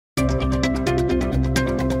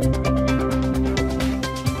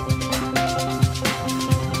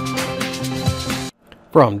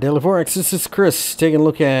From Daily Forex, this is Chris taking a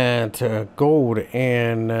look at gold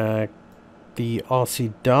and the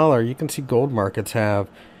Aussie dollar. You can see gold markets have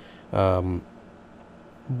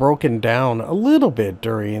broken down a little bit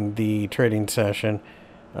during the trading session.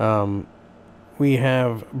 We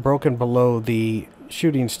have broken below the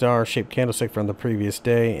shooting star shaped candlestick from the previous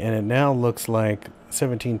day, and it now looks like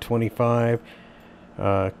 1725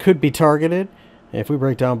 could be targeted. If we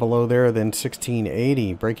break down below there, then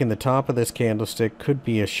 1680, breaking the top of this candlestick, could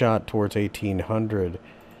be a shot towards 1800.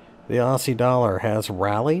 The Aussie dollar has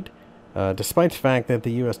rallied, despite the fact that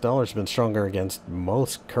the US dollar has been stronger against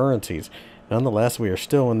most currencies. Nonetheless, we are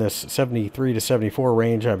still in this 73 to 74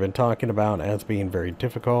 range I've been talking about as being very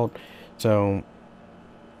difficult. So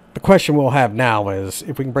the question we'll have now is,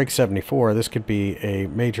 if we can break 74, this could be a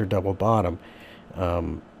major double bottom.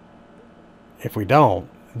 If we don't,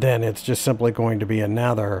 then it's just simply going to be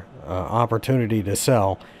another opportunity to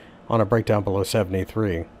sell on a breakdown below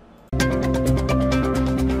 73.